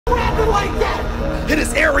rapping like that? In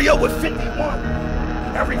this area with 51.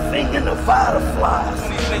 Everything in the Vada flies.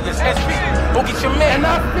 Go get your man. And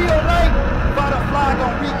I feel like Vada fly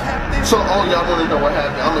gonna recap this. So, oh, y'all wanna know what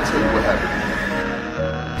happened? I'm gonna tell you what happened.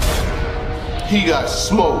 He got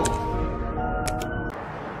smoked.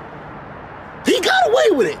 He got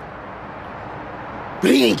away with it.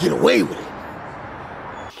 But he ain't get away with it.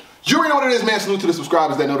 You already know what it is, man. Salute to the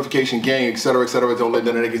subscribers, that notification gang, etc., etc. Don't let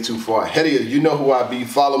none of that get too far ahead of you. You know who I be.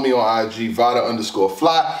 Follow me on IG,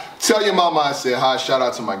 Vada_fly. Tell your mama I said hi. Shout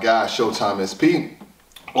out to my guy, Showtime SP.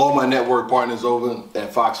 All my network partners over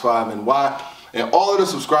at Fox 5 NY. And all of the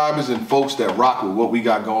subscribers and folks that rock with what we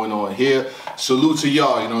got going on here. Salute to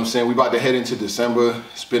y'all, you know what I'm saying? We about to head into December.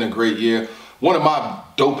 It's been a great year. One of my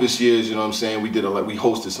dopest years, you know what I'm saying? We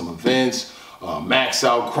hosted some events. Max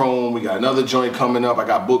Out Chrome, we got another joint coming up. I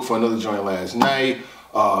got booked for another joint last night.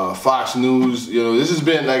 Fox News, you know, this has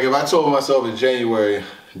been like, if I told myself in January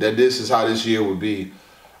that this is how this year would be,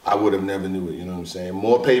 I would have never knew it, you know what I'm saying?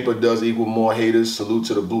 More paper does equal more haters. Salute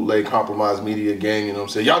to the bootleg compromised media gang, you know what I'm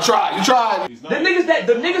saying? Y'all tried, you tried.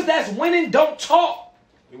 The niggas that's winning don't talk.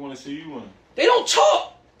 They want to see you win. They don't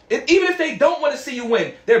talk. Even if they don't want to see you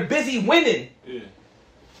win, they're busy winning. Yeah.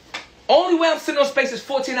 Only way I'm sitting on space is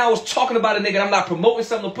 14 hours talking about a nigga and I'm not promoting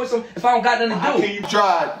something or put something if I don't got nothing to do. How can you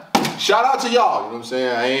tried? Shout out to y'all, you know what I'm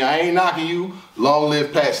saying? I ain't knocking you. Long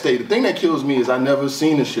live Pat Stay. The thing that kills me is I never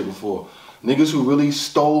seen this shit before. Niggas who really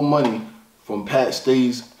stole money from Pat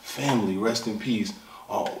Stay's family, rest in peace,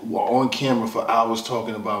 were on camera for hours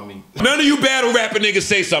talking about me. None of you battle rapping niggas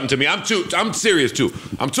say something to me. I'm serious too.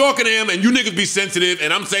 I'm talking to him and you niggas be sensitive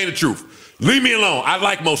and I'm saying the truth. Leave me alone. I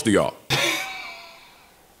like most of y'all.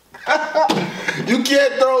 You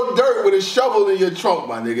can't throw dirt with a shovel in your trunk,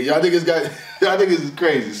 my nigga. Y'all niggas is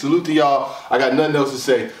crazy. Salute to y'all. I got nothing else to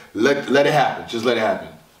say. Let it happen. Just let it happen.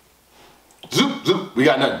 Zoop, zoop. We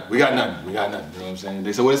got nothing. We got nothing. We got nothing. You know what I'm saying?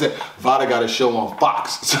 They said, what is it? Vada got a show on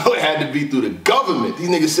Fox. So it had to be through the government. These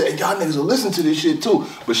niggas said, y'all niggas will listen to this shit too.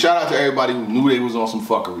 But shout out to everybody who knew they was on some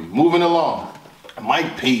fuckery. Moving along.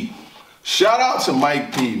 Mike P. Shout out to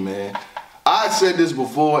Mike P, man. I said this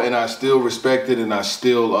before and I still respect it and I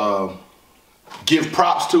still give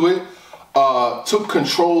props to it. Took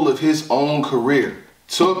control of his own career.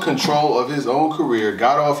 Took control of his own career,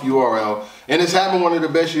 got off URL, and it's having one of the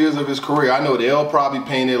best years of his career. I know they'll probably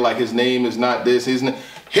paint it like his name is not this. His name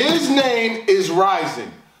is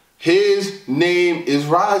rising. His name is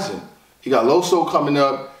rising. He got Loso coming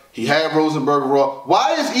up. He had Rosenberg Raw.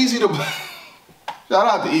 Why is Easy to... Shout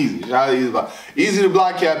out to Easy. Shout out to Easy. Easy the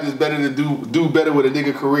Block Captain is better to do better with a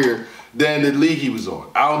nigga career than the league he was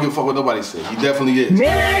on. I don't give a fuck what nobody said. He definitely is.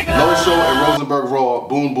 Loso and Rosenberg Raw,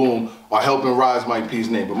 boom, boom, are helping rise Mike P's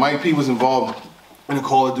name. But Mike P was involved in the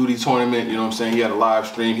Call of Duty tournament, you know what I'm saying? He had a live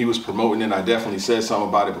stream. He was promoting it. I definitely said something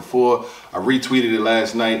about it before. I retweeted it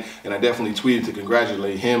last night, and I definitely tweeted to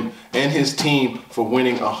congratulate him and his team for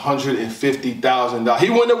winning $150,000. He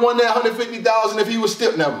wouldn't have won that $150,000 if he was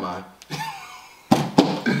still... Never mind.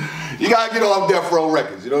 You gotta get off Death Row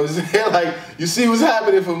Records, you know what I'm saying? Like, you see what's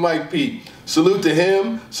happening for Mike P. Salute to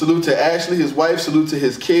him, salute to Ashley, his wife, salute to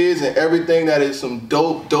his kids and everything. That is some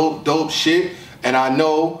dope shit. And I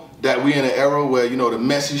know that we in an era where, you know, the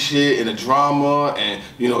messy shit and the drama and,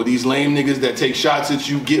 you know, these lame niggas that take shots at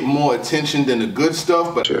you get more attention than the good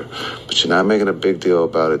stuff. But you're not making a big deal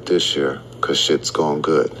about it this year because shit's going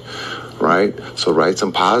good, right? So write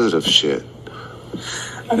some positive shit.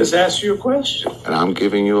 I just asked you a question. And I'm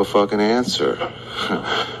giving you a fucking answer.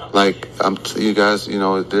 Like, you guys, you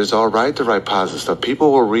know, there's all right to write positive stuff.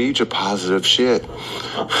 People will read your positive shit.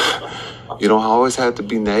 You don't always have to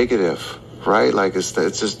be negative, right? Like, it's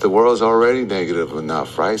just, the world's already negative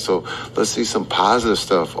enough, right? So let's see some positive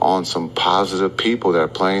stuff on some positive people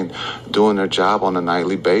that are doing their job on a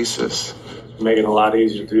nightly basis. Making it a lot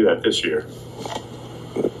easier to do that this year.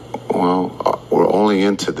 Well, we're only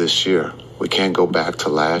into this year. We can't go back to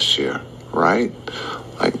last year, right?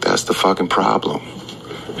 Like, that's the fucking problem.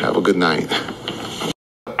 Have a good night.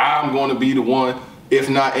 I'm going to be the one, if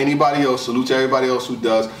not anybody else, salute to everybody else who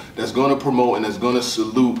does, that's going to promote and that's going to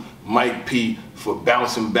salute Mike P for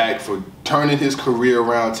bouncing back, for turning his career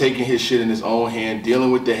around, taking his shit in his own hand,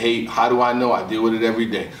 dealing with the hate. How do I know? I deal with it every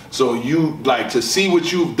day. So you, like, to see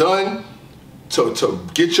what you've done, to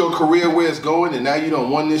get your career where it's going, and now you done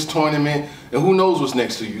won this tournament, and who knows what's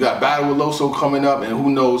next to you. You got Battle with Loso coming up, and who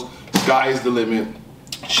knows, sky is the limit.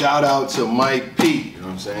 Shout out to Mike P, you know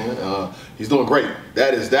what I'm saying? He's doing great.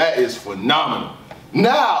 That is phenomenal.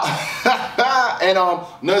 Now, and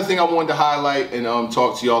another thing I wanted to highlight and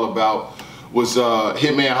talk to y'all about was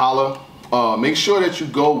Hitman Holla. Make sure that you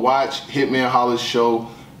go watch Hitman Holla's show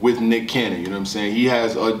with Nick Cannon. You know what I'm saying? He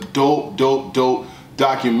has a dope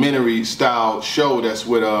documentary style show that's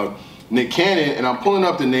with Nick Cannon, and I'm pulling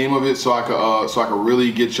up the name of it so I could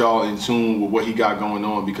really get y'all in tune with what he got going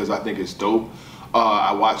on, because I think it's dope.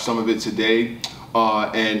 I watched some of it today,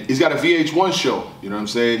 and he's got a VH1 show. You know what I'm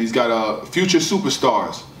saying? He's got a Future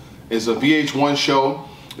Superstars. It's a VH1 show.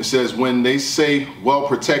 It says, when they say well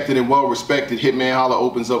protected and well respected, Hitman Holla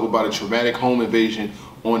opens up about a traumatic home invasion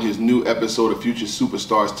on his new episode of Future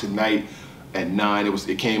Superstars tonight at 9.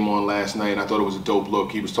 It came on last night, and I thought it was a dope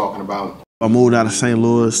look. He was talking about, I moved out of St.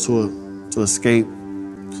 Louis to escape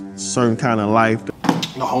a certain kind of life.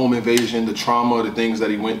 The home invasion, the trauma, the things that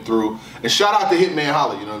he went through. And shout out to Hitman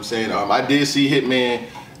Holla, you know what I'm saying? I did see Hitman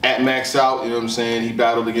at Max Out, you know what I'm saying? He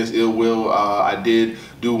battled against Ill Will. I did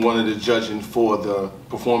do one of the judging for the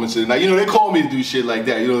performance of the night. You know, they call me to do shit like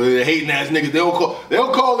that. You know, they're hating ass niggas. They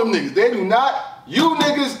don't call them niggas. They do not. You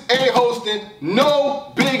niggas ain't hosting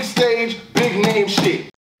no big stage, big name shit.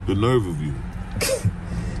 The nerve of you.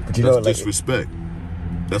 But you know, that's disrespect.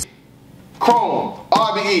 That's Chrome,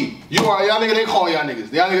 RBE, y'all niggas, they call y'all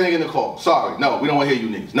niggas. Y'all niggas ain't getting the call. Sorry, no, we don't want to hear you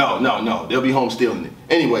niggas. No, they'll be home stealing it.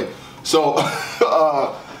 Anyway, so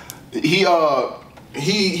he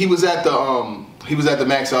was at the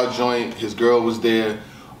Max Out joint. His girl was there,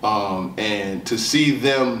 and to see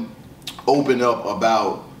them open up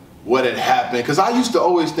about what had happened, because I used to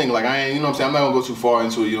always think, like, you know what I'm saying, I'm not gonna go too far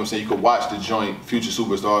into it, you know what I'm saying, you could watch the joint Future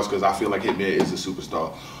Superstars, because I feel like Hitman is a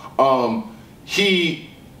superstar. He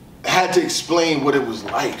had to explain what it was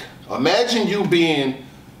like. Imagine you being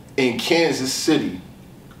in Kansas City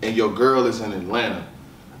and your girl is in Atlanta,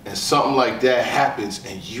 and something like that happens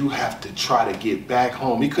and you have to try to get back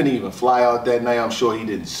home. He couldn't even fly out that night. I'm sure he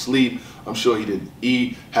didn't sleep. I'm sure he didn't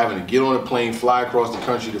eat, having to get on a plane, fly across the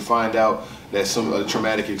country to find out that some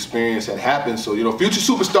traumatic experience had happened. So, you know, Future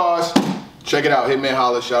Superstars, check it out. Hitman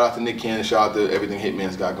Holla, shout out to Nick Cannon, shout out to everything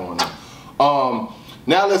Hitman's got going on.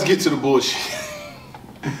 Now let's get to the bullshit.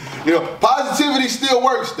 You know, positivity still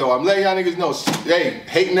works though. I'm letting y'all niggas know. Hey,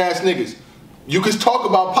 hating ass niggas, you can talk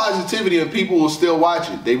about positivity and people will still watch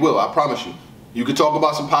it. They will, I promise you. You can talk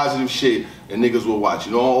about some positive shit and niggas will watch.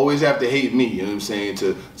 You don't always have to hate me, you know what I'm saying,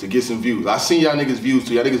 to get some views. I seen y'all niggas views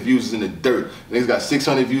too. Y'all niggas views is in the dirt. Niggas got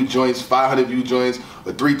 600 view joints, 500 view joints,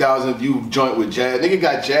 a 3,000 view joint with Jazz. Nigga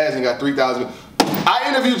got Jazz and got 3,000. I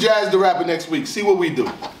interview Jazz the rapper next week. See what we do.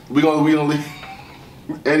 We gonna leave.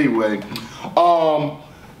 Anyway,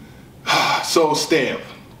 so Stamp.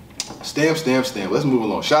 Let's move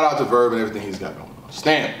along. Shout out to VERB and everything he's got going on.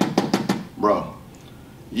 Stamp, bro.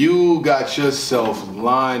 You got yourself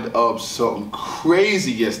lined up something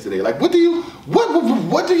crazy yesterday. Like, what do y'all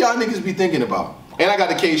niggas be thinking about? And I got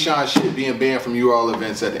the K-Shine shit being banned from URL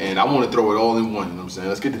events at the end. I want to throw it all in one, you know what I'm saying?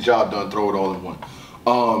 Let's get the job done, throw it all in one.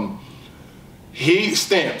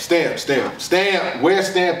 Stamp. Where's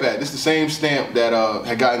Stamp at? This is the same Stamp that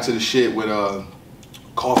had gotten to the shit with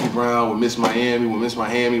Coffee Brown, with Miss Miami, when Miss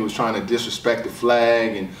Miami was trying to disrespect the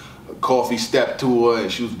flag, and Coffee stepped to her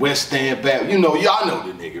and she was, where's Stamp at? You know, y'all know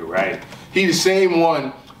the nigga, right? He the same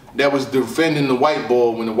one that was defending the white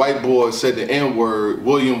boy when the white boy said the N-word,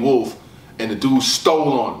 William Wolf, and the dude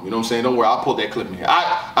stole on him. You know what I'm saying? Don't worry, I'll put that clip in here.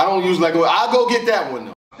 I don't use like, I'll go get that one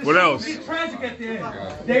though. What else? It's tragic at the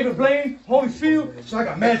end. David Blaine, Holyfield, so I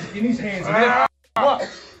got magic in these hands. Man. What?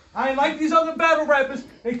 I ain't like these other battle rappers.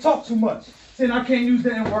 They talk too much. Saying I can't use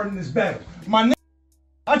the N-word in this battle. My nigga,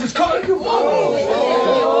 I just call you.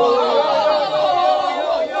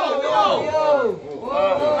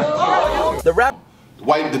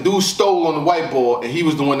 The dude stole on the white boy, and he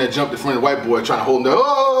was the one that jumped in front of the white boy trying to hold him there.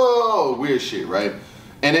 Oh, weird shit, right?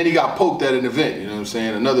 And then he got poked at an event, you know what I'm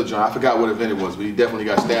saying? Another joint, I forgot what event it was, but he definitely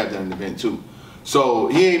got stabbed at an event too. So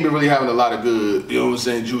he ain't been really having a lot of good, you know what I'm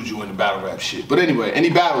saying, juju in the battle rap shit. But anyway, and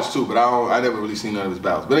he battles too, but I never really seen none of his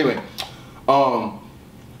battles. But anyway,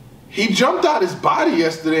 he jumped out his body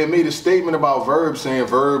yesterday and made a statement about VERB, saying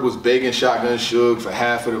VERB was begging Shotgun Suge for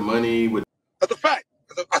half of the money. That's a fact.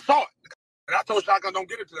 I saw it. And I told Shotgun don't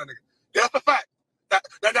get it to that nigga. That's a fact. Tell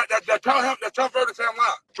VERB to say I'm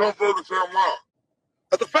lying. Tell VERB to say I'm lying.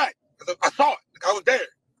 That's a fact. I saw it. I was there.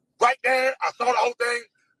 Right there. I saw the whole thing.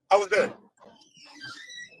 I was there.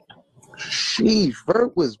 Sheesh,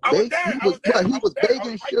 VERB was begging. He was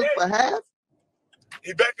begging Suge for half?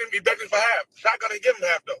 He begged him for half. Shotgun didn't give him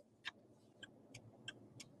half though.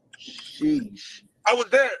 Sheesh. I was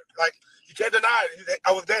there. Like, you can't deny it.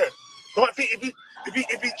 I was there. So if he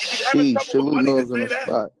having trouble with money, then say that.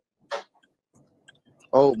 Spot.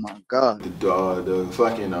 Oh my God. The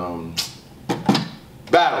fucking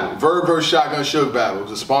battle, VERB vs. Shotgun Suge battle. It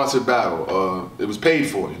was a sponsored battle. It was paid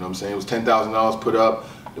for, you know what I'm saying? It was $10,000 put up.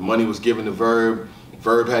 The money was given to VERB.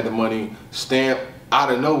 Verb had the money. Stamp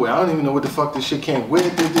out of nowhere. I don't even know what the fuck this shit came. Where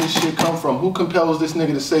did this shit come from? Who compels this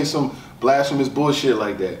nigga to say some blasphemous bullshit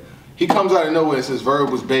like that? He comes out of nowhere and says Verb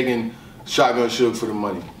was begging Shotgun Suge for the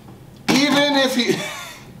money. Even if he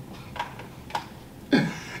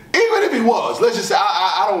was, let's just say,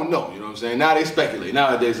 I don't know, you know what I'm saying? Now they speculate.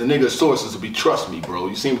 Nowadays, the nigga's sources will be, trust me, bro.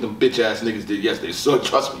 You seen what them bitch ass niggas did yesterday, so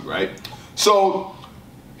trust me, right? So,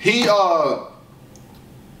 he, I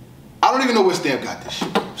don't even know where Stamp got this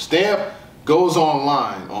shit. Stamp goes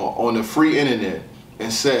online on the free internet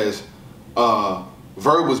and says,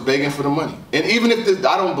 Verb was begging for the money. And even if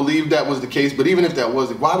I don't believe that was the case, but even if that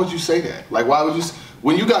was, why would you say that? Like, why would you,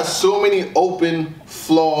 when you got so many open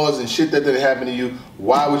flaws and shit that didn't happen to you,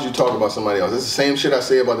 why would you talk about somebody else? It's the same shit I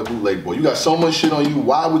say about the bootleg boy. You got so much shit on you,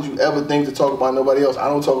 why would you ever think to talk about nobody else? I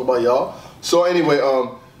don't talk about y'all. So anyway,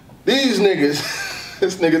 these niggas,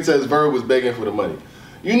 this nigga says Verb was begging for the money.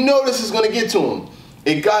 You know this is gonna get to him.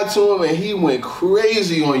 It got to him and he went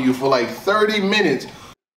crazy on you for like 30 minutes.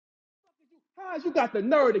 How's you got the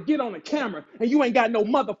nerve to get on the camera and you ain't got no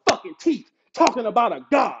motherfucking teeth talking about a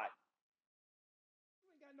God?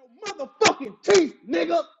 Motherfucking teeth,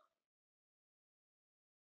 nigga.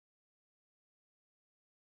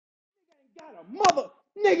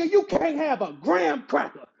 Nigga, you can't have a graham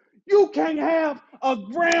cracker. You can't have a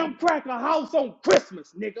graham cracker house on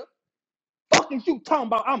Christmas, nigga. Fuck is you talking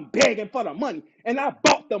about? I'm begging for the money and I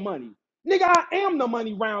bought the money. Nigga, I am the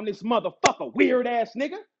money round this motherfucker, weird ass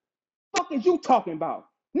nigga. Fuck is you talking about?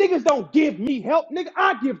 Niggas don't give me help, nigga.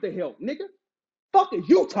 I give the help, nigga. Fuck is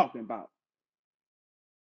you talking about?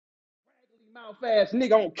 Mouth ass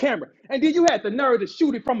nigga on camera. And then you had the nerve to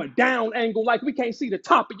shoot it from a down angle like we can't see the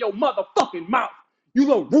top of your motherfucking mouth. You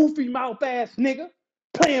little roofy mouth ass nigga.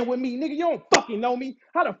 Playing with me, nigga. You don't fucking know me.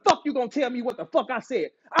 How the fuck you gonna tell me what the fuck I said?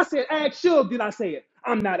 I said, ask Suge, did I say it?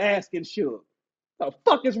 I'm not asking Suge. The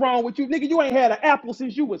fuck is wrong with you, nigga? You ain't had an apple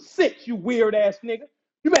since you was 6, you weird ass nigga.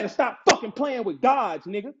 You better stop fucking playing with gods,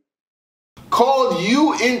 nigga. Called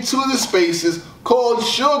you into the spaces, called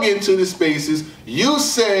Suge into the spaces. You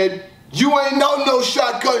said you ain't know no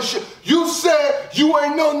Shotgun Suge. You said you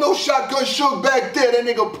ain't know no Shotgun Suge back there. That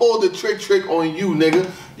nigga pulled the trick on you,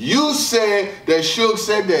 nigga. You said that Suge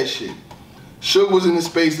said that shit. Suge was in the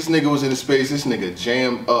space, this nigga was in the space, this nigga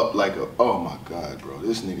jammed up like a, oh my God, bro.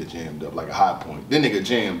 This nigga jammed up like a high point. This nigga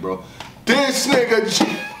jammed, bro. This nigga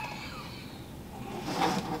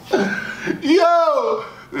Yo,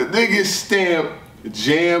 the nigga Stamp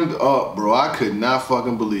jammed up, bro. I could not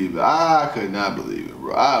fucking believe it. I could not believe it,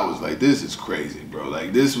 bro. I was like, this is crazy, bro.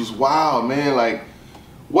 Like, this was wild, man. Like,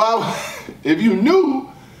 wow. If you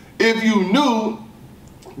knew that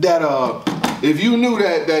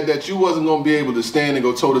that you wasn't gonna be able to stand and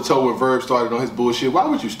go toe to toe when Verb started on his bullshit, why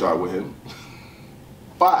would you start with him?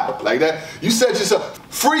 5 like that. You said yourself,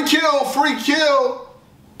 free kill.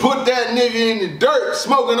 Put that nigga in the dirt,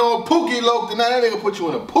 smoking on Pookie Loke, and now that nigga put you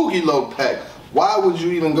in a Pookie Loke pack. Why would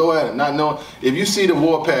you even go at it? Not knowing, if you see the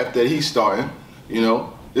warpath that he's starting, you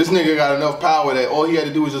know, this nigga got enough power that all he had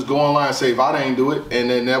to do was just go online and say, Vada ain't do it, and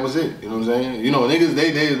then that was it. You know what I'm saying? You know, niggas, the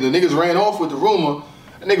niggas ran off with the rumor,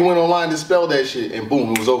 a nigga went online to dispel that shit, and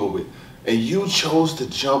boom, it was over with. And you chose to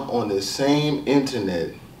jump on the same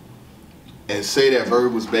internet and say that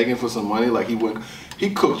Verb was begging for some money like he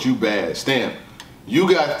cooked you bad. Stamp. You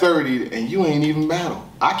got 30 and you ain't even battle.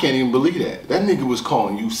 I can't even believe that. That nigga was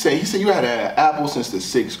calling you. He said you had an apple since the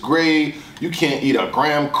 6th grade. You can't eat a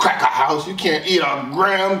graham cracker house. You can't eat a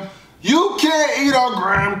graham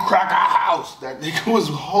cracker house. That nigga was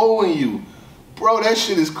hoeing you. Bro, that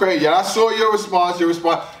shit is crazy. I saw your response.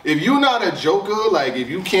 If you're not a joker, like if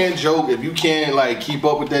you can't joke, if you can't like keep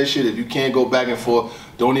up with that shit, if you can't go back and forth,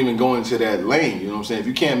 don't even go into that lane. You know what I'm saying? If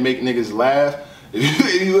you can't make niggas laugh,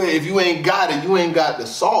 if you ain't got it, you ain't got the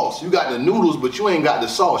sauce. You got the noodles, but you ain't got the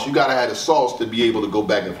sauce. You gotta have the sauce to be able to go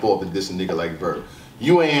back and forth with this nigga like Verb.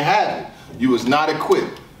 You ain't have it. You was not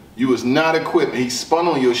equipped. You was not equipped. And he spun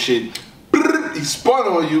on your shit. He spun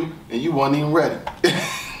on you, and you wasn't even ready.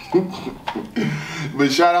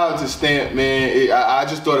 But shout out to Stamp, man. I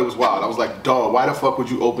just thought it was wild. I was like, dog, why the fuck would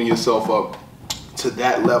you open yourself up to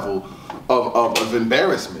that level of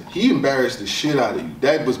embarrassment? He embarrassed the shit out of you.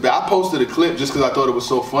 That was bad. I posted a clip just because I thought it was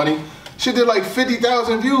so funny. Shit did like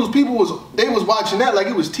 50,000 views. They was watching that like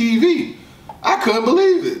it was TV. I couldn't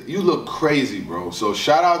believe it. You look crazy, bro. So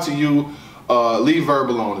shout out to you. Leave Verb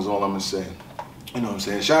alone is all I'm gonna say. You know what I'm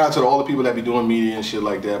saying? Shout out to all the people that be doing media and shit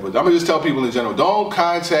like that. But I'm gonna just tell people in general, don't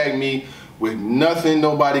contact me with nothing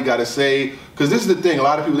nobody gotta say. Cause this is the thing, a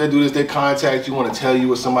lot of people that do this, they contact you, wanna tell you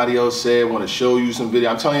what somebody else said, wanna show you some video.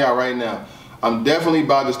 I'm telling y'all right now, I'm definitely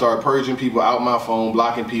about to start purging people out my phone,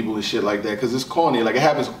 blocking people and shit like that, because it's corny. Like, it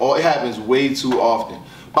happens way too often.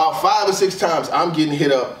 About 5 or 6 times, I'm getting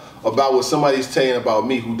hit up about what somebody's saying about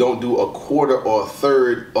me who don't do a quarter or a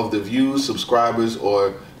third of the views, subscribers,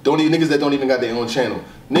 or niggas that don't even got their own channel.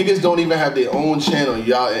 Niggas don't even have their own channel,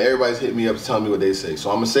 y'all, and everybody's hitting me up to tell me what they say.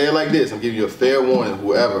 So I'm gonna say it like this. I'm giving you a fair warning,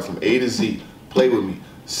 whoever, from A to Z, play with me.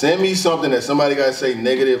 Send me something that somebody gotta say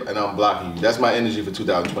negative and I'm blocking you. That's my energy for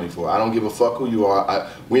 2024. I don't give a fuck who you are.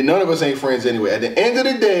 None of us ain't friends anyway. At the end of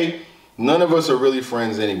the day, none of us are really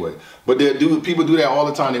friends anyway. But people do that all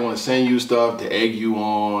the time. They want to send you stuff to egg you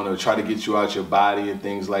on or try to get you out your body and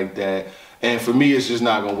things like that. And for me, it's just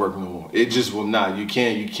not gonna work no more. It just will not. You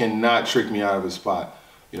cannot trick me out of a spot.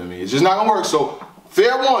 You know what I mean? It's just not gonna work. So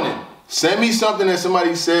fair warning. Send me something that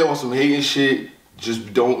somebody said on some hating shit.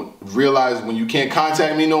 Just don't realize when you can't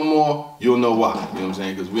contact me no more, you'll know why. You know what I'm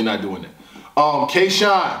saying? Because we're not doing that.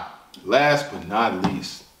 K-Shine, last but not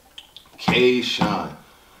least. K-Shine.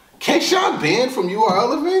 K-Shine banned from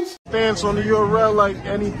URL events? Fans on the URL, like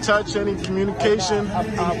any touch, any communication.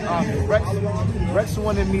 Rex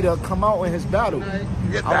wanted me to come out in his battle.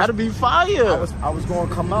 Yeah, that'd be fire. I was going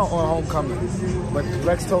to come out on homecoming, but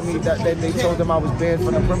Rex told me that they told him I was banned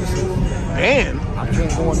from the premises. Banned? I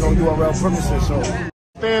can't go on no URL premises, so.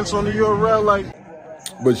 Fans on the URL, like.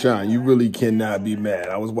 But Sean, you really cannot be mad.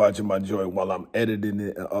 I was watching my joint while I'm editing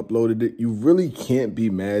it and uploaded it. You really can't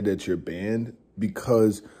be mad that you're banned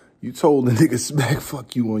because you told the nigga smack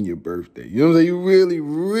fuck you on your birthday. You know what I'm saying? You really,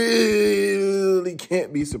 really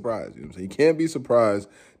can't be surprised. You know what I'm saying? You can't be surprised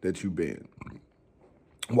that you banned.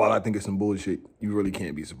 While I think it's some bullshit, you really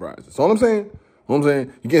can't be surprised. That's all I'm saying. You know what I'm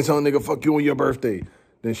saying? You can't tell a nigga fuck you on your birthday,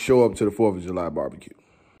 then show up to the 4th of July barbecue.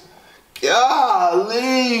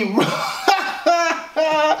 Golly, bro.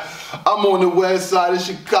 I'm on the west side of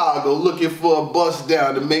Chicago looking for a bus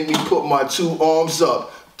down to make me put my 2 arms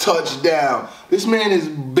up. Touchdown. This man is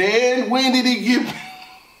banned. When did he get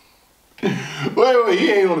wait,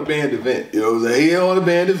 he ain't on a banned event. You know what I'm saying? He ain't on a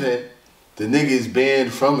banned event. The nigga is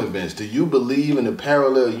banned from events. Do you believe in a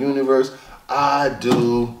parallel universe? I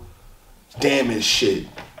do. Damage shit.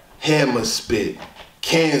 Hammer spit.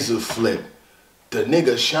 Cancer flip. The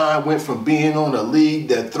nigga Shine went from being on a league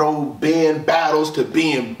that throw banned battles to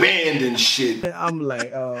being banned and shit. I'm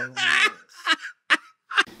like,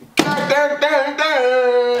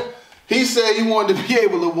 He said he wanted to be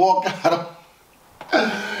able to walk out of...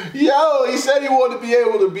 Yo, he said he wanted to be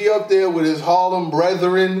able to be up there with his Harlem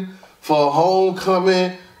brethren for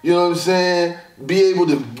homecoming. You know what I'm saying? Be able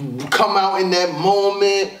to come out in that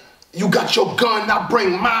moment. You got your gun, I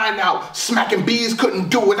bring mine out. Smacking bees couldn't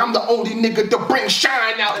do it. I'm the only nigga to bring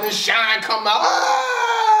Shine out, and then Shine come out.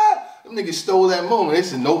 Ah! Them niggas stole that moment. They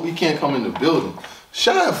said, nope, he can't come in the building.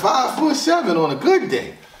 Shine 5'7" on a good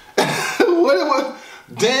day. What?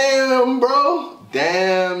 Damn, bro.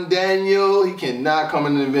 Damn, Daniel. He cannot come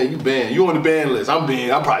in the event. You banned. You on the ban list. I'm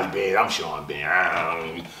banned. I'm probably banned. I'm sure I'm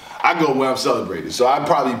banned. I go where I'm celebrated, so I'm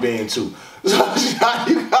probably banned too. So,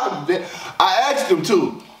 you got banned. I asked him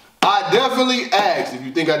too. I definitely asked. If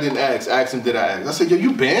you think I didn't ask him, did I ask? I said, yo,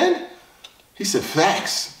 you banned? He said,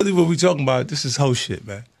 facts. Really what we talking about, this is whole shit,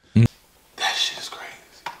 man. That shit is crazy.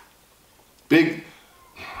 Big.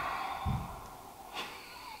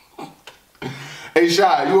 Hey,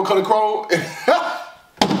 Shy, you want to come to Chrome?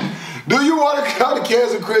 Do you want to come to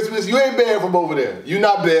Kansas Christmas? You ain't banned from over there. You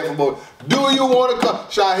not banned from over there. Do you want to come?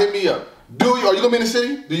 Shy, hit me up. Are you going to be in the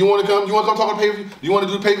city? Do you want to come? You want to come talk on pay-per-view? Do you want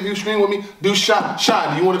to do the pay-per-view stream with me?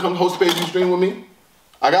 Shy, do you want to come host the pay-per-view stream with me?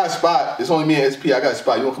 I got a spot. It's only me and SP. I got a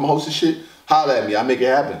spot. You want to come host this shit? Holla at me. I'll make it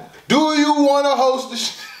happen. Do you want to host the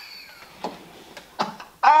shit?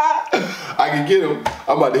 I can get him.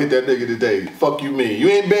 I'm about to hit that nigga today. Fuck you mean. You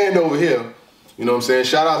ain't banned over here. You know what I'm saying?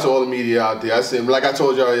 Shout out to all the media out there. I said, like I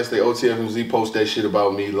told y'all yesterday, OTFMZ posted that shit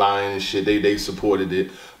about me lying and shit. They supported it.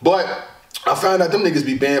 But I found out them niggas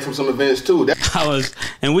be banned from some events too.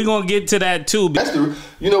 And we gonna get to that too. That's the,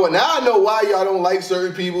 you know what? Now I know why y'all don't like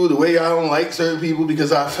certain people the way y'all don't like certain people,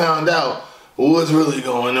 because I found out what's really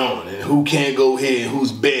going on and who can't go here and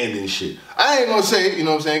who's banned and shit. I ain't gonna say it, you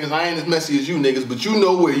know what I'm saying? Because I ain't as messy as you niggas, but you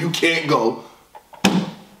know where you can't go.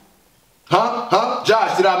 Huh?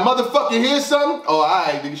 Josh, did I motherfucking hear something? Oh, all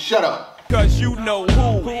right, nigga, shut up. Cause you know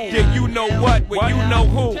who, yeah, you know what, well, you know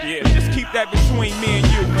who. Yeah. Just keep that between me and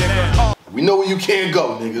you, nigga. We know where you can't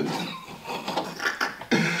go, nigga.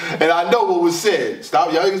 And I know what was said.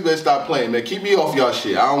 Stop, y'all niggas better stop playing, man. Keep me off y'all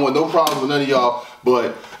shit. I don't want no problems with none of y'all,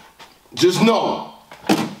 but just know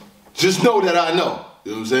that I know.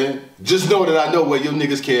 You know what I'm saying? Just know that I know where your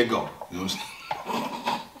niggas can't go. You know what I'm saying?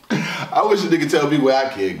 I wish a nigga tell me where I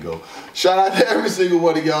can't go. Shout out to every single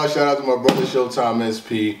one of y'all. Shout out to my brother Showtime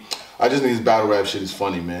SP. I just think this battle rap shit is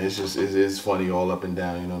funny, man. It's funny all up and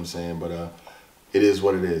down, you know what I'm saying? But it is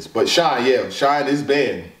what it is. But Shine, yeah, Shine is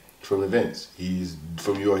banned from events. He's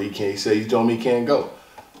from New York. He told me he can't go.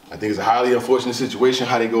 I think it's a highly unfortunate situation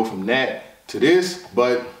how they go from that to this,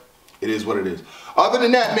 but it is what it is. Other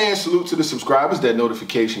than that, man, salute to the subscribers, that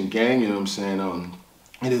notification gang, you know what I'm saying?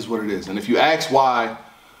 It is what it is. And if you ask why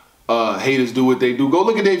haters do what they do, go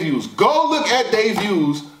look at their views. Go look at their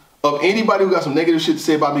views of anybody who got some negative shit to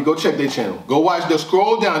say about me. Go check their channel. Go watch, they'll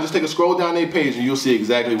scroll down, just take a scroll down their page and you'll see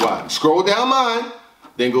exactly why. Scroll down mine,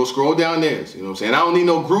 then go scroll down theirs. You know what I'm saying? I don't need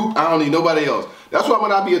no group, I don't need nobody else. That's why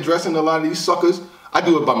when I be addressing a lot of these suckers, I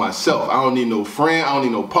do it by myself. I don't need no friend, I don't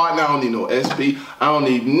need no partner, I don't need no SP, I don't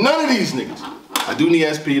need none of these niggas. I do need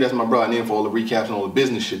SP, that's my brother. I need him for all the recaps and all the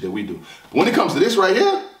business shit that we do. But when it comes to this right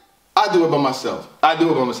here, I do it by myself. I do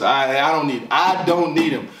it by myself. I don't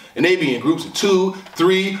need him. And they be in groups of 2,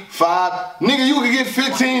 3, 5. Nigga, you can get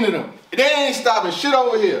 15 of them. They ain't stopping shit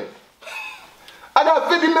over here. I got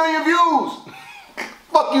 50 million views.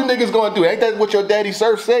 Fuck you niggas gonna do. Ain't that what your daddy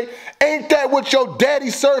surf say? Ain't that what your daddy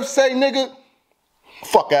surf say, nigga?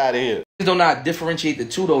 Fuck out of here. Do not differentiate the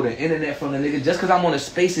two though, the internet from the niggas. Just cause I'm on the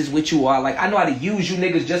spaces with you all, like I know how to use you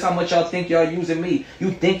niggas just how much y'all think y'all using me.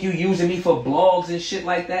 You think you using me for blogs and shit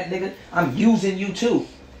like that, nigga? I'm using you too.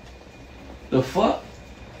 The fuck?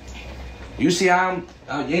 You see how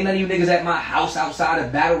ain't none of you niggas at my house outside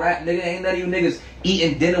of battle rap, nigga. Ain't none of you niggas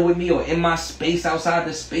eating dinner with me or in my space outside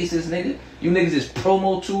the spaces, nigga. You niggas is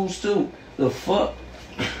promo tools too. The fuck?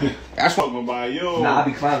 That's what I'm by yo. Nah, I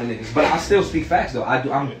be clowning niggas, but I still speak facts though. I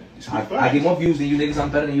get more views than you niggas.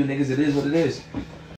 I'm better than you niggas. It is what it is.